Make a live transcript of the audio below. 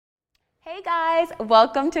Hey guys,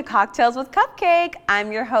 welcome to Cocktails with Cupcake.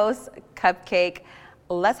 I'm your host, Cupcake.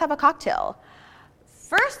 Let's have a cocktail.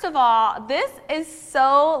 First of all, this is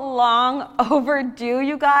so long overdue,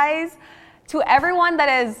 you guys. To everyone that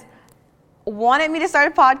has wanted me to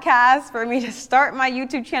start a podcast, for me to start my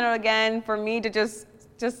YouTube channel again, for me to just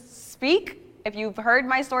speak. If you've heard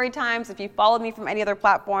my story times, if you followed me from any other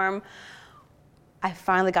platform, I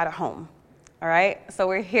finally got it home. All right, so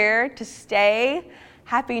we're here to stay.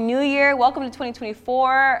 Happy New Year. Welcome to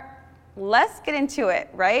 2024. Let's get into it,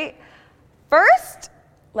 right? First,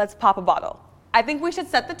 let's pop a bottle. I think we should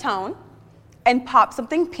set the tone and pop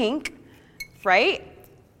something pink, right?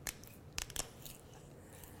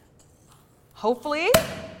 Hopefully.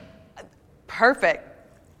 Perfect.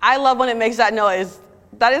 I love when it makes that noise.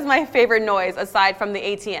 That is my favorite noise aside from the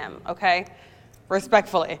ATM, okay?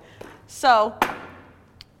 Respectfully. So,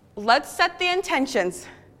 let's set the intentions.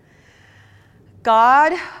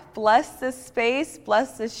 God, bless this space,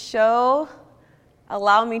 bless this show.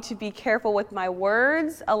 Allow me to be careful with my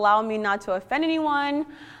words. Allow me not to offend anyone.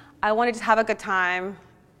 I want to just have a good time,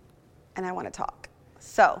 and I want to talk.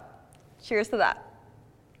 So, cheers to that.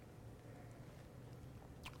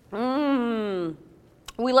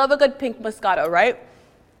 We love a good pink Moscato, right?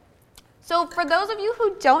 So, for those of you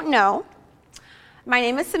who don't know, my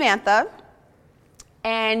name is Samantha,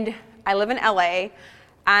 and I live in LA.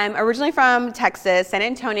 I'm originally from Texas, San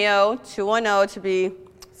Antonio, 210 to be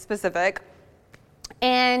specific.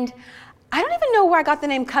 And I don't even know where I got the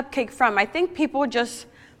name Cupcake from. I think people just,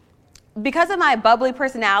 because of my bubbly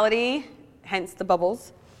personality, hence the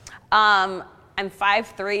bubbles, I'm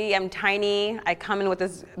 5'3", I'm tiny, I come in with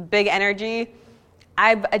this big energy.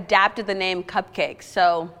 I've adapted the name Cupcake,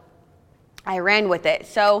 so I ran with it.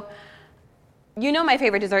 So, you know my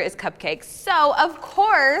favorite dessert is cupcakes. So, of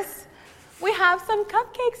course, we have some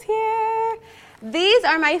cupcakes here. These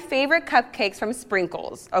are my favorite cupcakes from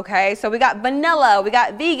Sprinkles, okay? So we got vanilla, we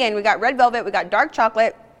got vegan, we got red velvet, we got dark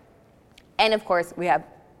chocolate, and of course we have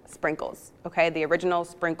Sprinkles, okay? The original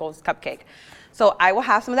Sprinkles cupcake. So I will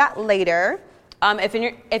have some of that later. If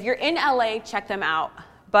you're in LA, check them out.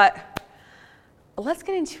 But let's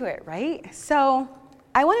get into it, right? So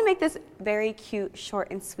I want to make this very cute, short,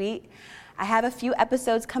 and sweet. I have a few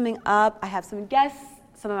episodes coming up. I have some guests,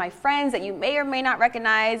 some of my friends that you may or may not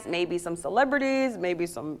recognize, maybe some celebrities, maybe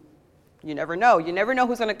some, you never know. You never know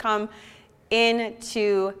who's going to come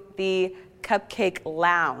into the Cupcake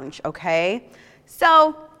Lounge, okay?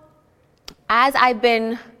 So, as I've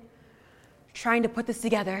been trying to put this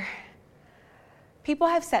together, people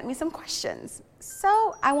have sent me some questions.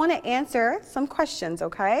 So, I want to answer some questions,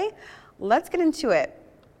 okay? Let's get into it.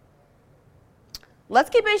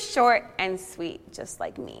 Let's keep it short and sweet, just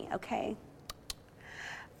like me, okay?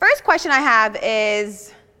 First question I have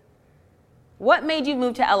is, what made you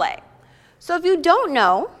move to LA? So if you don't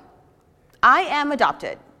know, I am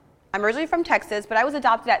adopted. I'm originally from Texas, but I was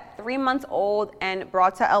adopted at 3 months old and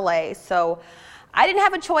brought to LA. So I didn't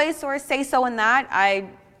have a choice or a say-so in that. I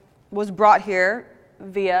was brought here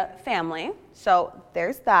via family. So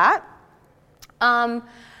there's that. I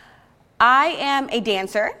am a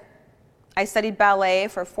dancer. I studied ballet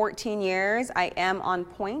for 14 years. I am on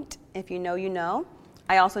point. If you know, you know.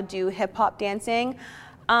 I also do hip-hop dancing.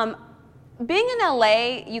 Being in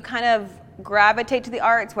LA, you kind of gravitate to the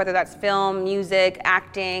arts, whether that's film, music,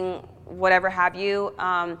 acting, whatever have you.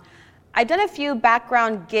 I've done a few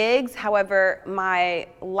background gigs. However, my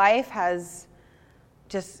life has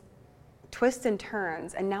just twists and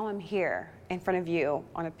turns, and now I'm here in front of you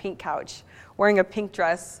on a pink couch, wearing a pink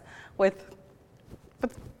dress with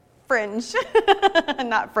fringe.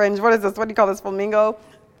 Not fringe. What is this? What do you call this? Flamingo?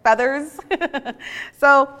 Feathers.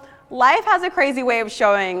 So life has a crazy way of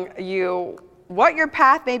showing you what your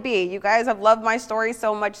path may be. You guys have loved my story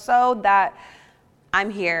so much so that I'm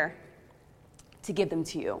here to give them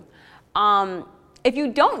to you. If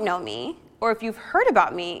you don't know me, or if you've heard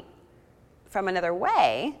about me from another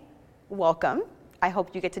way, welcome. I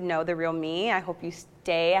hope you get to know the real me. I hope you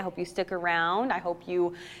stay. I hope you stick around. I hope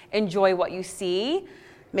you enjoy what you see.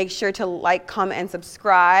 Make sure to like, comment, and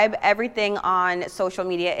subscribe. Everything on social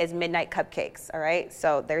media is Midnight Cupcakes, all right?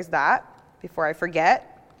 So there's that, before I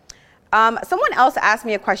forget. Someone else asked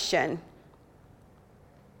me a question.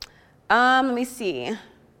 Let me see.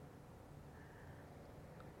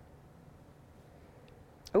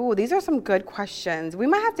 Ooh, these are some good questions. We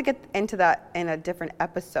might have to get into that in a different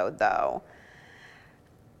episode, though.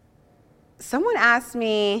 Someone asked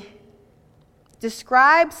me,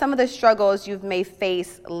 describe some of the struggles you may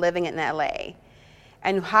face living in LA,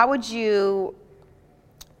 and how would you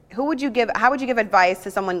give advice to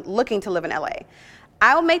someone looking to live in LA?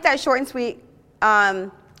 I will make that short and sweet.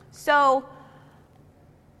 So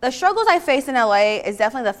the struggles I face in LA is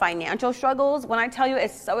definitely the financial struggles. When I tell you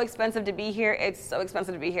it's so expensive to be here, it's so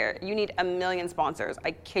expensive to be here. You need a million sponsors.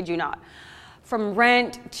 I kid you not. From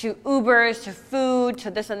rent to Ubers to food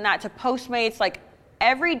to this and that to Postmates, like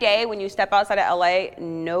every day when you step outside of LA,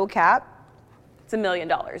 no cap, it's $1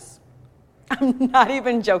 million. I'm not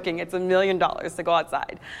even joking. It's $1 million to go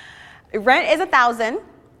outside. Rent is $1,000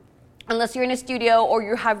 unless you're in a studio or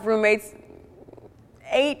you have roommates.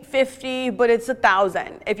 $850, but it's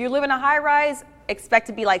 $1,000. If you live in a high rise, expect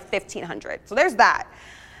to be like $1,500. So there's that.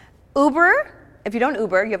 Uber, if you don't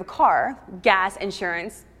Uber, you have a car, gas,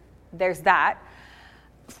 insurance, there's that.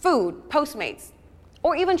 Food, Postmates,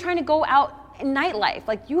 or even trying to go out in nightlife.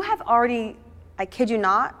 Like you have already, I kid you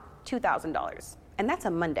not, $2,000. And that's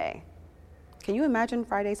a Monday. Can you imagine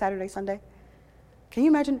Friday, Saturday, Sunday? Can you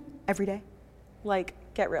imagine every day? Like,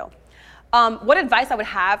 get real. What advice I would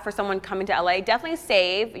have for someone coming to LA, definitely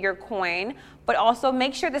save your coin, but also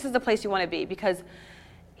make sure this is the place you want to be because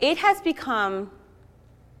it has become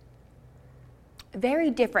very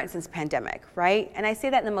different since pandemic, right? And I say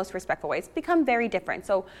that in the most respectful way. It's become very different.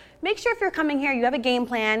 So make sure if you're coming here, you have a game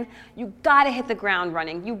plan. You got to hit the ground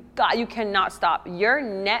running. You cannot stop. Your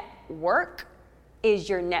network is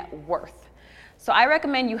your net worth. So I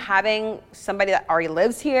recommend you having somebody that already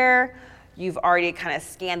lives here. You've already kind of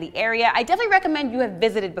scanned the area. I definitely recommend you have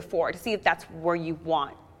visited before to see if that's where you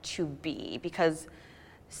want to be because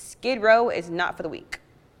Skid Row is not for the weak,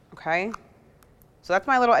 okay? So that's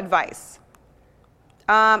my little advice.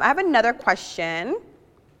 I have another question.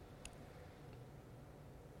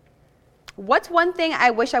 What's one thing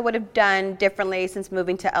I wish I would have done differently since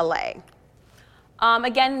moving to LA?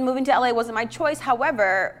 Again, moving to LA wasn't my choice.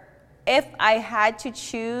 However, if I had to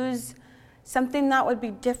choose something that would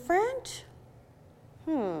be different?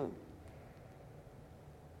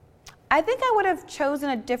 I think I would have chosen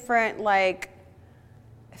a different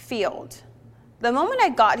field. The moment I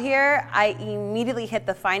got here, I immediately hit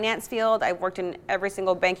the finance field. I've worked in every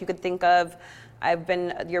single bank you could think of. I've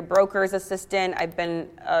been your broker's assistant. I've been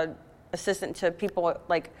an assistant to people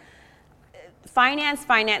like finance.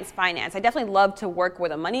 I definitely love to work where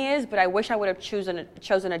the money is, but I wish I would have chosen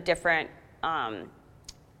a different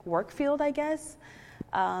work field, I guess.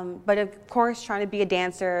 But of course, trying to be a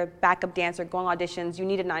dancer, backup dancer, going auditions, you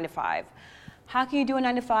need a 9-to-5. How can you do a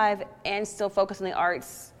 9-to-5 and still focus on the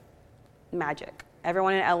arts? Magic.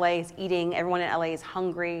 Everyone in LA is eating. Everyone in LA is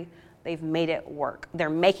hungry. They've made it work. They're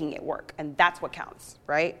making it work, and that's what counts,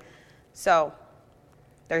 right? So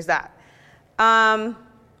there's that.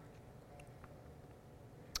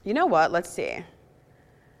 You know what? Let's see.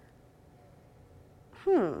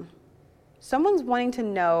 Someone's wanting to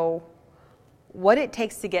know what it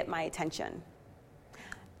takes to get my attention.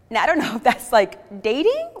 Now, I don't know if that's like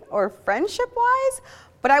dating or friendship-wise,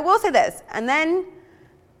 but I will say this, and then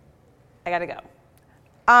I gotta go.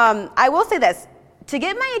 I will say this. To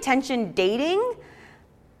get my attention dating,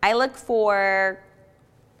 I look for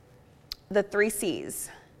the 3 C's.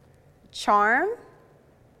 Charm,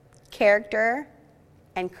 character,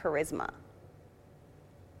 and charisma.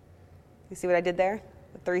 You see what I did there?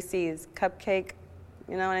 The 3 C's, cupcake,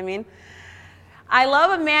 you know what I mean? I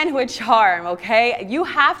love a man with charm, okay? You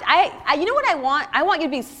have to, you know what I want? I want you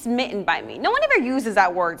to be smitten by me. No one ever uses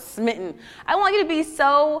that word, smitten. I want you to be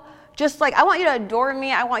so, I want you to adore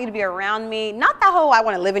me. I want you to be around me. Not that whole I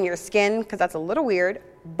want to live in your skin, because that's a little weird,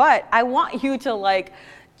 but I want you to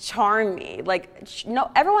charm me.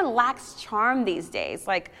 No, everyone lacks charm these days.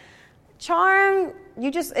 Charm,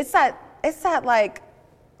 it's that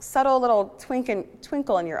subtle little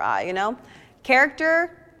twinkle in your eye, you know?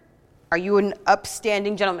 Character, are you an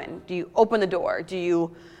upstanding gentleman? Do you open the door? Do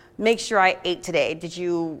you make sure I ate today? Did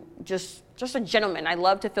you just a gentleman? I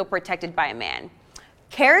love to feel protected by a man.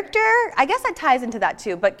 Character, I guess that ties into that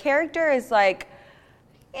too, but character is if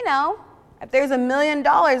there's $1 million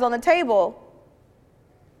on the table,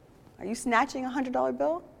 are you snatching a $100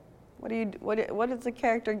 bill? What is the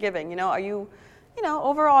character giving? Are you,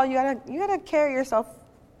 overall you gotta carry yourself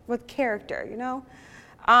with character,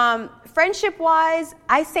 Friendship-wise,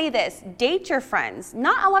 I say this, date your friends.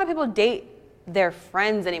 Not a lot of people date their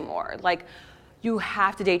friends anymore. You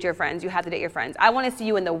have to date your friends. You have to date your friends. I want to see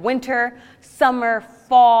you in the winter, summer,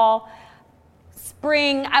 fall,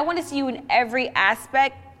 spring. I want to see you in every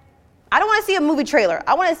aspect. I don't want to see a movie trailer.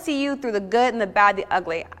 I want to see you through the good and the bad, the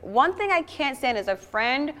ugly. One thing I can't stand is a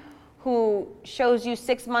friend who shows you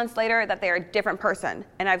 6 months later that they're a different person.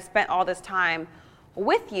 And I've spent all this time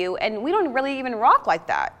with you, and we don't really even rock like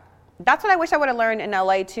that. That's what I wish I would have learned in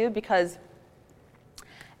LA too, because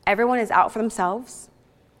everyone is out for themselves,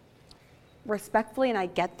 respectfully, and I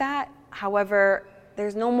get that. However,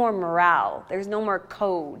 there's no more morale. There's no more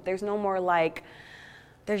code. There's no more like,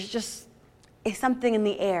 there's just it's something in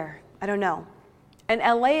the air. I don't know. And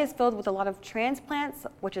LA is filled with a lot of transplants,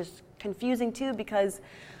 which is confusing too, because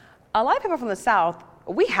a lot of people from the South,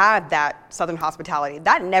 we have that Southern hospitality.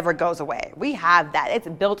 That never goes away. We have that. It's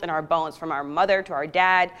built in our bones, from our mother to our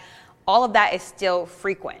dad. All of that is still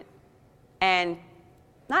frequent. And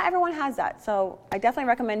not everyone has that. So I definitely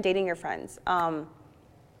recommend dating your friends.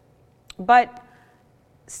 But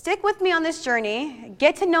stick with me on this journey.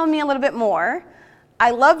 Get to know me a little bit more.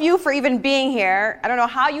 I love you for even being here. I don't know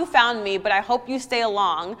how you found me, but I hope you stay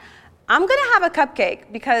along. I'm going to have a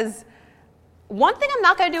cupcake because one thing I'm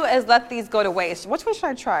not going to do is let these go to waste. Which one should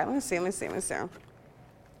I try? Let me see.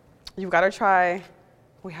 You've got to try,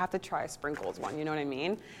 we have to try sprinkles one, you know what I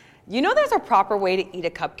mean? You know there's a proper way to eat a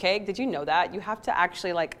cupcake? Did you know that? You have to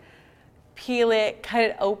actually like peel it, cut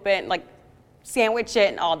it open, like sandwich it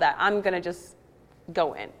and all that. I'm going to just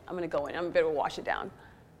go in. I'm going to be able to wash it down.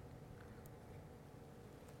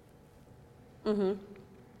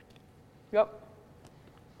 Yep.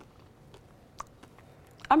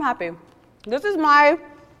 I'm happy. This is my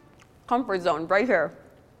comfort zone right here.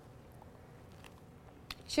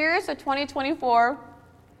 Cheers to 2024.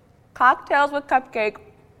 Cocktails with cupcake.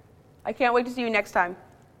 I can't wait to see you next time.